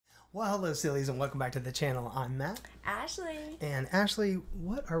Well, hello, Sillies, and welcome back to the channel. I'm Matt. Ashley. And Ashley,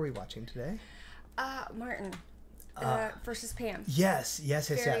 what are we watching today? Martin versus Pam. Yes.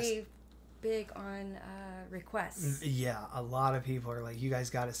 Very big on requests. Yeah, a lot of people are like, you guys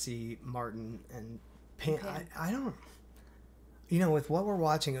got to see Martin and Pam. I don't... You know, with what we're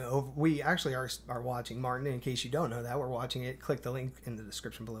watching, we actually are watching Martin. In case you don't know that, we're watching it. Click the link in the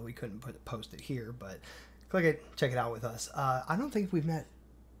description below. We couldn't post it here, but click it, check it out with us. I don't think we've met.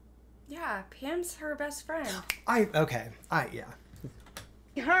 Yeah, Pam's her best friend. Yeah.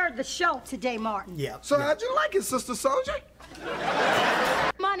 You heard the show today, Martin. Yeah. So how'd you like it, Sister Soldier?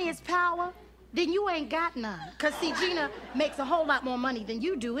 Money is power. Then you ain't got none. Cause see, Gina makes a whole lot more money than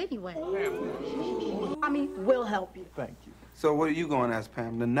you do anyway. I mean, we'll help you. Thank you. So what are you going as,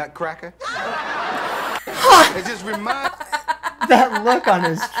 Pam? The Nutcracker? It just reminds... That look on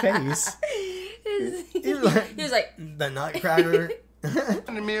his face. He was like... The Nutcracker.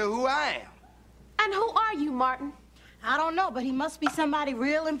 me who I am. And who are you, Martin? I don't know, but he must be somebody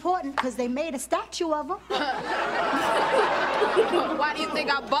real important because they made a statue of him. Why do you think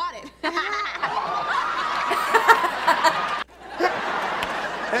I bought it?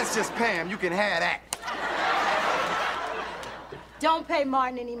 That's just Pam. You can have that. Don't pay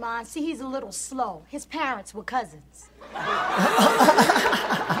Martin any mind. See, he's a little slow. His parents were cousins.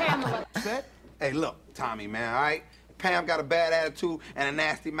 Pamela. Hey, look, Tommy, man, all right? Pam got a bad attitude and a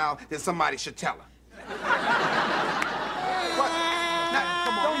nasty mouth, then somebody should tell her. What? Now,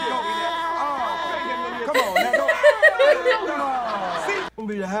 come on, See? Don't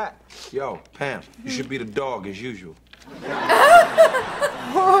be the hat. Yo, Pam, you should be the dog as usual.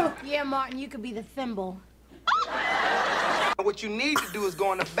 Yeah, Martin, you could be the thimble. What you need to do is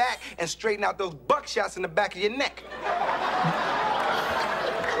go in the back and straighten out those buckshots in the back of your neck.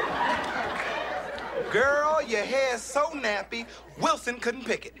 Girl, your hair's so nappy, Wilson couldn't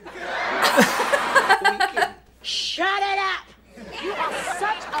pick it. Shut it up! You are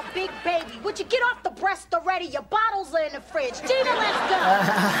such a big baby. Would you get off the breast already? Your bottles are in the fridge. Gina, let's go!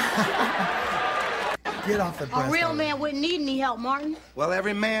 Get off the breast. A real man wouldn't need any help, Martin. Well,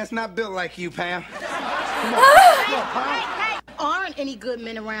 every man's not built like you, Pam. Hey, aren't any good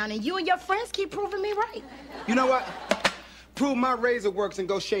men around, and you and your friends keep proving me right. You know what? Prove my razor works and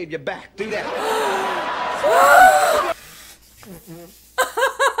go shave your back. Do that.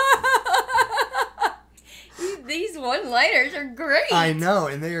 These one-liners are great. I know,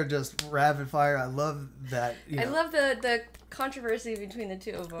 and they are just rapid fire. I love that. I love the controversy between the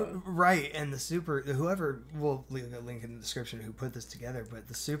two of them. Right, and whoever, we'll leave a link in the description who put this together, but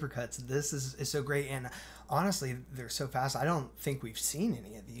the supercuts, this is so great, and honestly, they're so fast. I don't think we've seen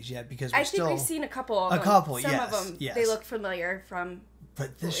any of these yet because I think we've seen a couple of them. Some of them, they look familiar from.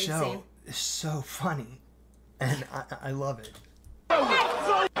 But this show is so funny, and I love it.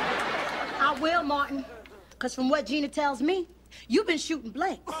 I will, Martin, because from what Gina tells me, you've been shooting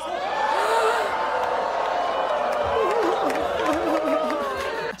blanks.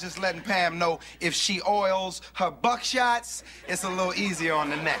 Just letting Pam know if she oils her buckshots, it's a little easier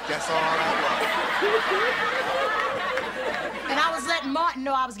on the neck. That's all I And I was letting Martin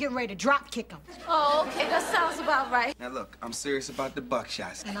know I was getting ready to drop kick him. Oh, okay, that sounds about right. Now look, I'm serious about the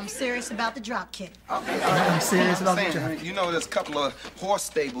buckshots. And I'm serious about the drop kick. Okay, I'm serious about the drop. You know, there's a couple of horse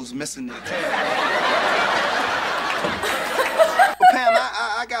stables missing the tail. Well, Pam,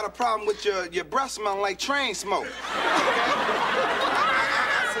 I got a problem with your breath smelling like train smoke.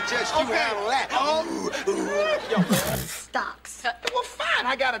 I suggest you handle that. Stocks. Well, fine.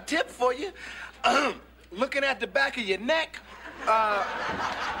 I got a tip for you. Looking at the back of your neck,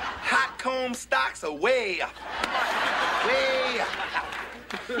 hot comb stocks are way up. Way up.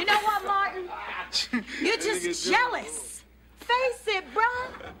 You know what, Martin? You're just jealous. Face it,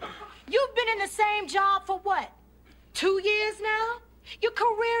 bruh. You've been in the same job for what? 2 years now? Your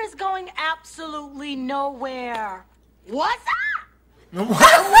career is going absolutely nowhere. What's up? What's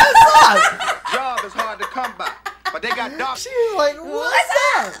up? Job is hard to come by, but they got dark. She was like, what's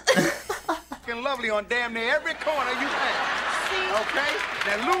up? Fucking lovely on damn near every corner you can. Okay?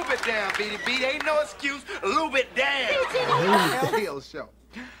 Now lube it down, BDB. Ain't no excuse. Lube it down. LDL show.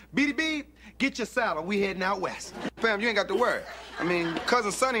 BDB, get your saddle. We heading out west. Pam, you ain't got to worry. I mean,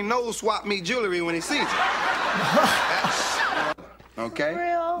 Cousin Sonny knows swap me jewelry when he sees it. Okay?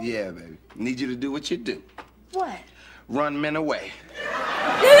 Real? Yeah, baby. Need you to do what you do. What? Run men away.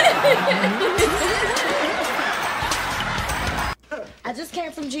 I just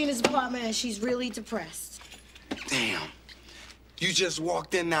came from Gina's apartment and she's really depressed. Damn. You just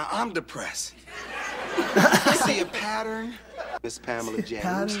walked in, now I'm depressed. See a pattern? Miss Pamela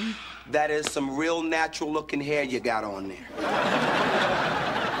James. That is some real natural looking hair you got on there.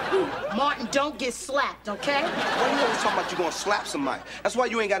 Martin, don't get slapped, okay? Well, you always talking about you gonna slap somebody. That's why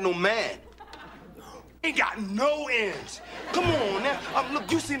you ain't got no man. Ain't got no ends. Come on now.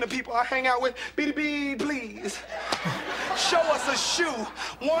 Look, you seen the people I hang out with. BDB, please. Show us a shoe.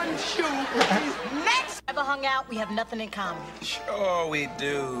 One shoe, please. Next! Ever hung out, we have nothing in common. Sure we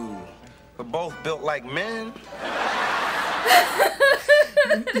do. We're both built like men.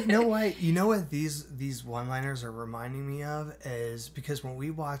 You know what? You know what these one-liners are reminding me of is because when we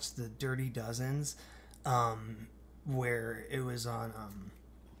watched the Dirty Dozens, where it was on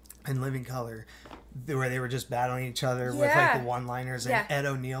in Living Color, where they were just battling each other with like the one-liners, and Ed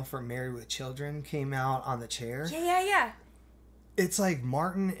O'Neill from Married with Children came out on the chair. Yeah. It's like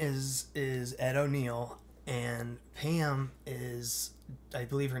Martin is Ed O'Neill and Pam is, I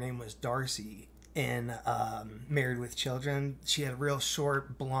believe her name was Darcy, in Married with Children. She had a real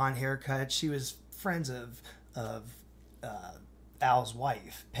short blonde haircut. She was friends of Al's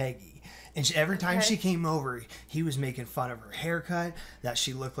wife, Peggy. And every time she came over, he was making fun of her haircut, that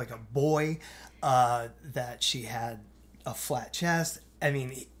she looked like a boy, that she had a flat chest. I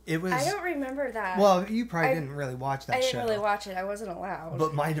mean, it was... I don't remember that. Well, you probably didn't really watch that show. I didn't really watch it. I wasn't allowed.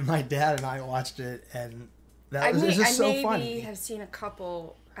 But my dad and I watched it, and that was just so funny. I maybe have seen a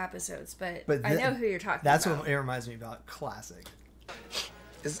couple episodes, but I know who you're talking about. That's what it reminds me about. Classic.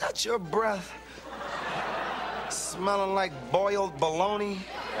 Is that your breath? Smelling like boiled bologna?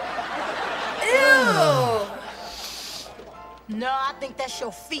 Ew! No, I think that's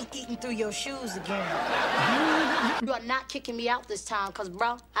your feet eating through your shoes again. You are not kicking me out this time, because,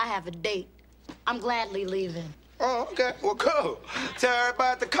 bro, I have a date. I'm gladly leaving. Oh, okay. Well, cool. Tell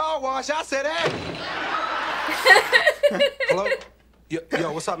everybody at the car wash I said, hey. Hello? Yo,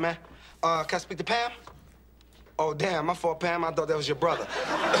 what's up, man? Can I speak to Pam? Oh, damn, my fault, Pam. I thought that was your brother.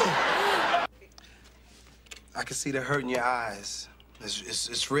 I can see the hurt in your eyes.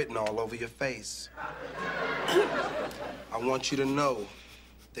 It's written all over your face. I want you to know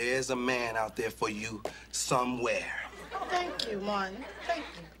there is a man out there for you somewhere. Thank you, Martin. Thank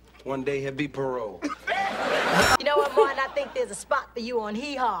you. One day he'll be paroled. You know what, Martin? I think there's a spot for you on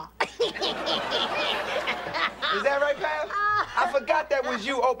Hee Haw. Is that right, Pam? I forgot that was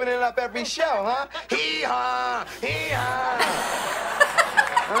you opening up every show, huh? Hee Haw! Hee Haw!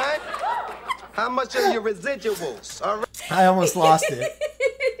 All right? How much are your residuals? All right? I almost lost it.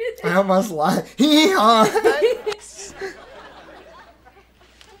 I almost lost. Hee Haw!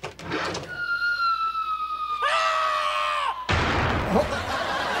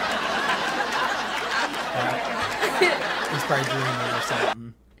 He's probably dreaming or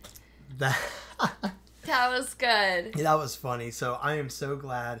something. That was good. That was funny. So I am so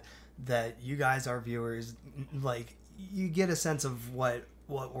glad that you guys, our viewers, like, you get a sense of what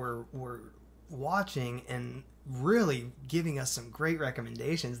we're watching and really giving us some great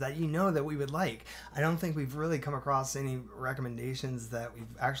recommendations that you know that we would like. I don't think we've really come across any recommendations that we've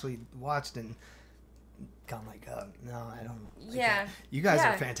actually watched and gone like, no, I don't. Yeah. You guys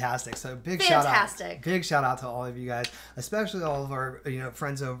are fantastic. So big shout out to all of you guys, especially all of our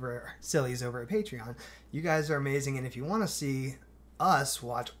friends over Sillies over at Patreon. You guys are amazing, and if you want to see us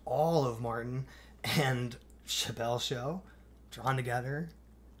watch all of Martin and Chappelle's Show, Drawn Together.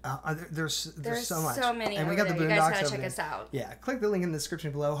 There's so much. So many. And we got the Boondocks. You guys gotta over check there. us out. Yeah, click the link in the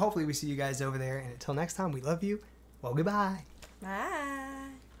description below. Hopefully we see you guys over there. And until next time, we love you. Well, goodbye. Bye.